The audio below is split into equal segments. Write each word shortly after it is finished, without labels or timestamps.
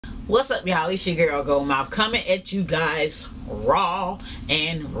What's up, y'all? It's your girl Goldmouth coming at you guys raw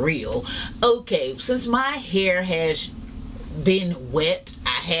and real. Okay, since my hair has been wet,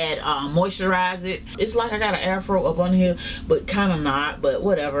 I had moisturized it. It's like I got an afro up on here, but kind of not, but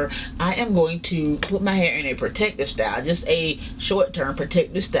whatever. I am going to put my hair in a protective style, just a short-term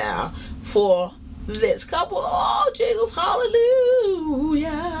protective style for the next couple. Oh Jesus,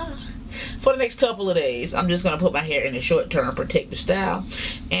 hallelujah. For the next couple of days, I'm just going to put my hair in a short-term protective style.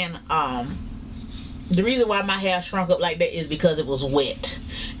 And the reason why my hair shrunk up like that is because it was wet.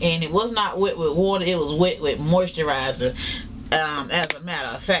 And it was not wet with water, it was wet with moisturizer. As a matter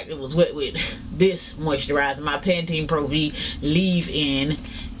of fact, it was wet with this moisturizer, my Pantene Pro V leave-in,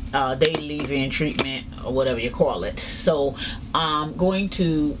 daily leave-in treatment, or whatever you call it. So I'm going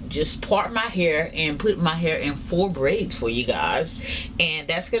to just part my hair and put my hair in 4 braids for you guys, and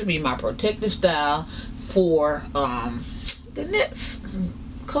that's going to be my protective style for the next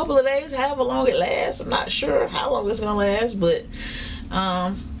couple of days, however long it lasts. I'm not sure how long it's gonna last, but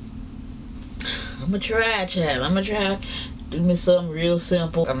I'm gonna try, child. I'm gonna try do me something real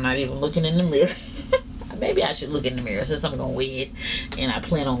simple. I'm not even looking in the mirror. Maybe I should look in the mirror since I'm gonna wear it and I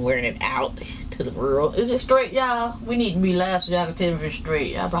plan on wearing it out to the world. Is it straight, y'all? We need to be live so y'all can tell me if it's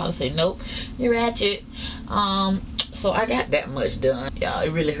straight. Y'all probably say nope, you're ratchet. So I got that much done, y'all.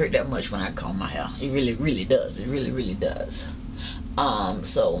 It really hurt that much when I comb my hair. It really does. It really does.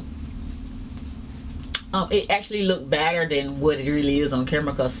 It actually looked better than what it really is on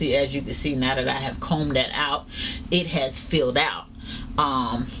camera, because see, as you can see, now that I have combed that out, it has filled out,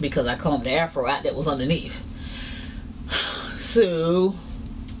 because I combed the afro out that was underneath. So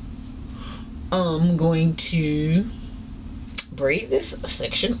I'm going to braid this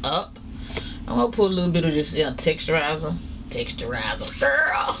section up. I'm gonna put a little bit of this texturizer,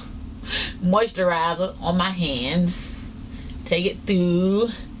 girl, moisturizer on my hands. Take it through.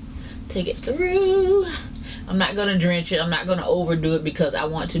 I'm not gonna drench it. I'm not gonna overdo it, because I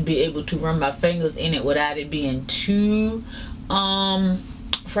want to be able to run my fingers in it without it being too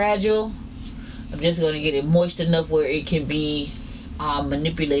fragile. I'm just gonna get it moist enough where it can be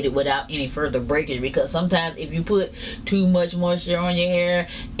manipulated without any further breakage, because sometimes if you put too much moisture on your hair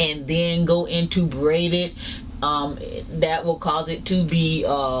and then go into braid it, that will cause it to be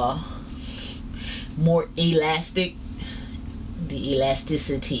more elastic. The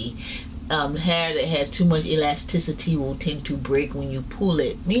elasticity, hair that has too much elasticity will tend to break when you pull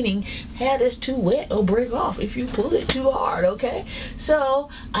it, meaning hair that's too wet will break off if you pull it too hard. Okay, so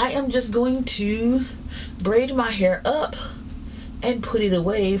I am just going to braid my hair up and put it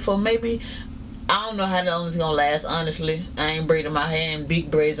away for maybe, I don't know how long it's gonna last, honestly. I ain't braided my hair in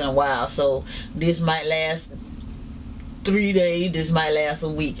big braids in a while, so this might last 3 days, this might last a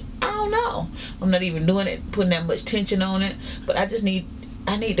week. I don't know. I'm not even doing it, putting that much tension on it, but I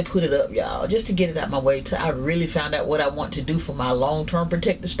need to put it up, y'all, just to get it out my way till I really found out what I want to do for my long-term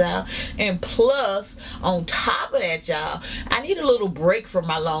protective style. And plus, on top of that, y'all, I need a little break from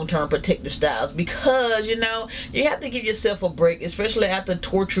my long-term protective styles, because you know, you have to give yourself a break, especially after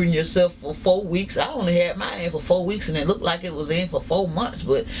torturing yourself for 4 weeks. I only had mine in for 4 weeks and it looked like it was in for 4 months,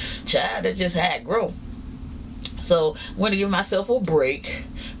 but child, that just had grown. So I'm going to give myself a break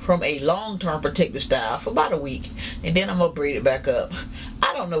from a long-term protective style for about a week, and then I'm going to braid it back up.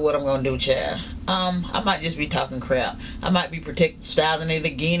 I don't know what I'm going to do, child. I might just be talking crap. I might be protective styling it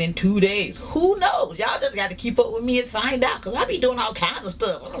again in 2 days. Who knows? Y'all just got to keep up with me and find out, because I be doing all kinds of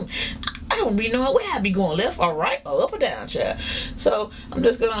stuff. I don't be knowing where I be going, left or right or up or down, child. So I'm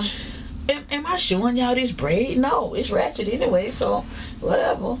just going to... Am I showing y'all this braid? No, it's ratchet anyway, so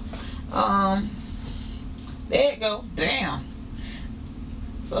whatever. There you go. Damn.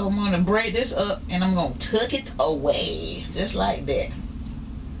 So I'm going to braid this up and I'm going to tuck it away. Just like that.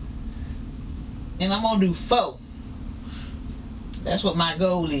 And I'm going to do 4. That's what my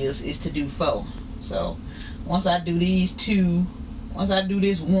goal is to do 4. So once I do these 2, once I do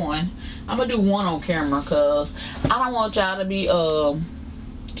this 1, I'm going to do 1 on camera, because I don't want y'all to be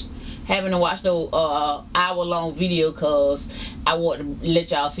having to watch no hour-long video, because I want to let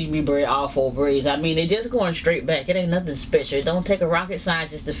y'all see me braid all 4 braids. I mean, they're just going straight back. It ain't nothing special. It don't take a rocket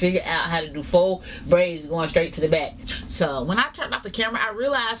scientist to figure out how to do 4 braids going straight to the back. So when I turned off the camera, I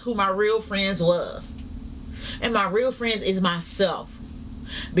realized who my real friends was. And my real friends is myself.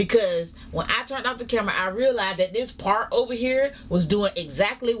 Because when I turned off the camera, I realized that this part over here was doing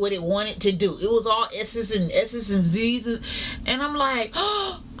exactly what it wanted to do. It was all S's and Z's, and I'm like,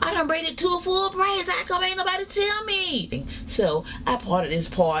 oh, I done braided 2 full braids. How come ain't nobody tell me? So I parted this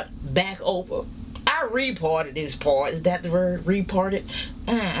part back over. I reparted this part. Is that the word? Reparted?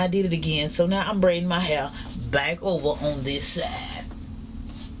 I did it again. So now I'm braiding my hair back over on this side.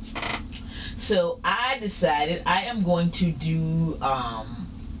 So I decided I am going to do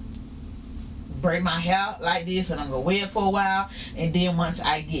braid my hair like this, and I'm gonna wear it for a while, and then once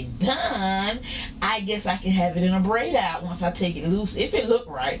I get done, I guess I can have it in a braid out once I take it loose, if it look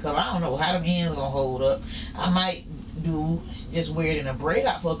right, because I don't know how them ends gonna hold up. I might just wear it in a braid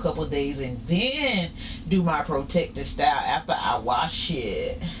out for a couple of days and then do my protective style after I wash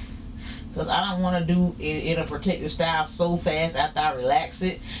it, because I don't want to do it in a protective style so fast after I relax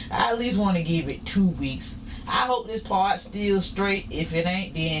it. I at least want to give it 2 weeks. I hope this part's still straight. If it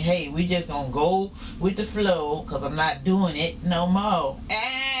ain't, then hey, we just gonna go with the flow, because I'm not doing it no more.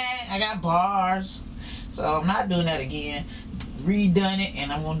 And I got bars, so I'm not doing that again. Redone it,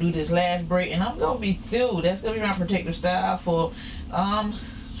 and I'm gonna do this last braid, and I'm gonna be through. That's gonna be my protective style for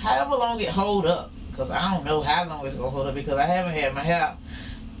however long it hold up, because I don't know how long it's gonna hold up, because I haven't had my hair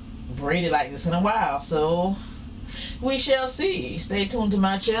braided like this in a while. So we shall see. Stay tuned to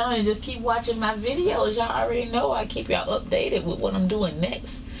my channel and just keep watching my videos. Y'all already know I keep y'all updated with what I'm doing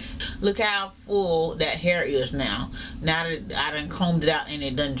next. Look how full that hair is now. Now that I done combed it out and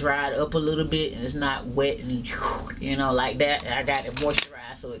it done dried up a little bit and it's not wet and, you know, like that. I got it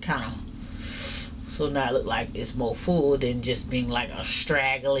moisturized, so it kind of, so now it look like it's more full than just being like a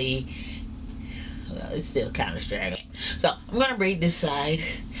straggly. It's still kind of straggly. So I'm gonna braid this side,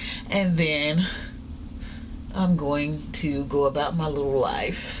 and then I'm going to go about my little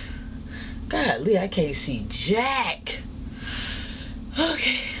life. Golly, I can't see jack.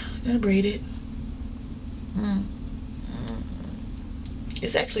 Okay, I'm gonna braid it.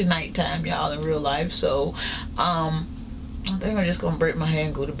 It's actually nighttime, y'all, in real life, so I think I'm just gonna braid my hair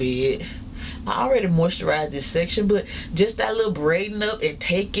and go to bed. I already moisturized this section, but just that little braiding up and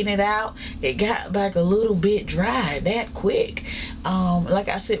taking it out, it got back a little bit dry that quick. Like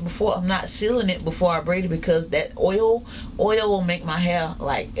I said before, I'm not sealing it before I braid it, because that oil will make my hair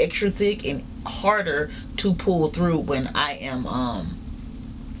like extra thick and harder to pull through when I am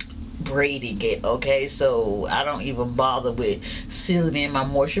braiding it. Okay, so I don't even bother with sealing in my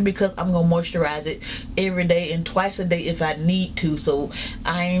moisture, because I'm gonna moisturize it every day and twice a day if I need to. So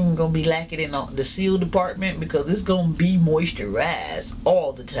I ain't gonna be lacking in the seal department, because it's gonna be moisturized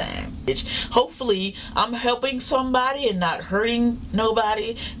all the time. Hopefully I'm helping somebody and not hurting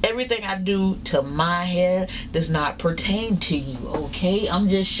nobody. Everything I do to my hair does not pertain to you. Okay, I'm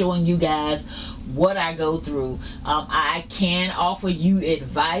just showing you guys what I go through. I can offer you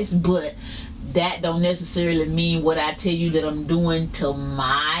advice, but that don't necessarily mean what I tell you that I'm doing to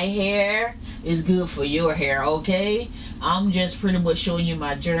my hair is good for your hair. Okay, I'm just pretty much showing you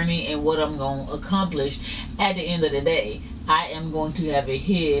my journey and what I'm going to accomplish. At the end of the day, I am going to have a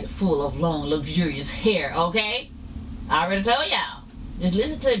head full of long, luxurious hair. Okay, I already told y'all. Just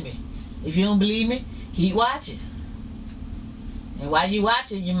listen to me. If you don't believe me, keep watching. And while you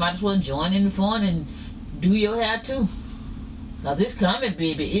watching, you might as well join in the fun and do your hair too. Because it's coming,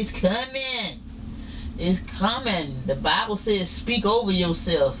 baby. It's coming. It's coming. The Bible says speak over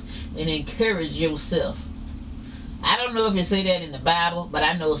yourself and encourage yourself. I don't know if it say that in the Bible, but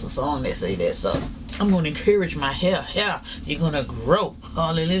I know it's a song that say that. So I'm going to encourage my hair. Hair, you're going to grow.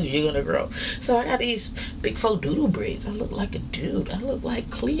 Hallelujah, you're going to grow. So I got these big faux doodle braids. I look like a dude. I look like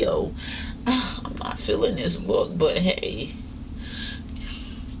Cleo. I'm not feeling this look, but hey,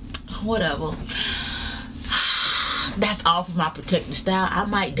 whatever. That's all for my protective style. I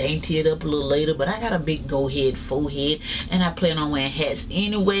might dainty it up a little later, but I got a big go head, forehead, and I plan on wearing hats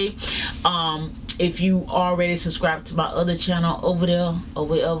anyway. If you already subscribed to my other channel over there, or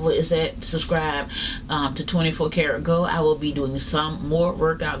wherever it's at, subscribe to 24 Karat Go. I will be doing some more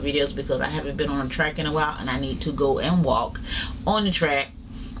workout videos, because I haven't been on a track in a while, and I need to go and walk on the track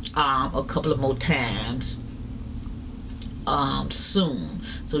a couple of more times soon.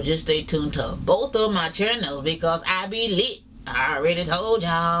 So just stay tuned to both of my channels, because I be lit. I already told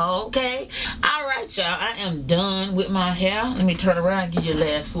y'all. Okay, all right, y'all, I am done with my hair. Let me turn around and give you a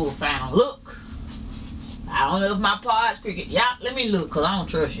last full final look. I don't know if my par's crooked. Y'all, let me look, because I don't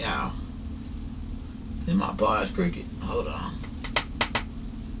trust y'all. Is my par's crooked? Hold on.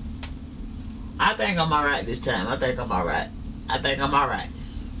 I think I'm alright this time. I think I'm alright. I think I'm alright.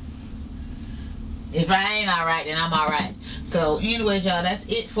 If I ain't alright, then I'm alright. So anyways, y'all, that's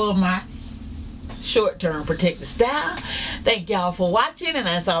it for my short-term protective style. Thank y'all for watching, and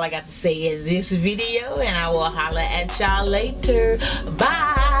that's all I got to say in this video, and I will holler at y'all later.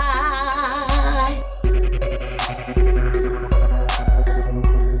 Bye.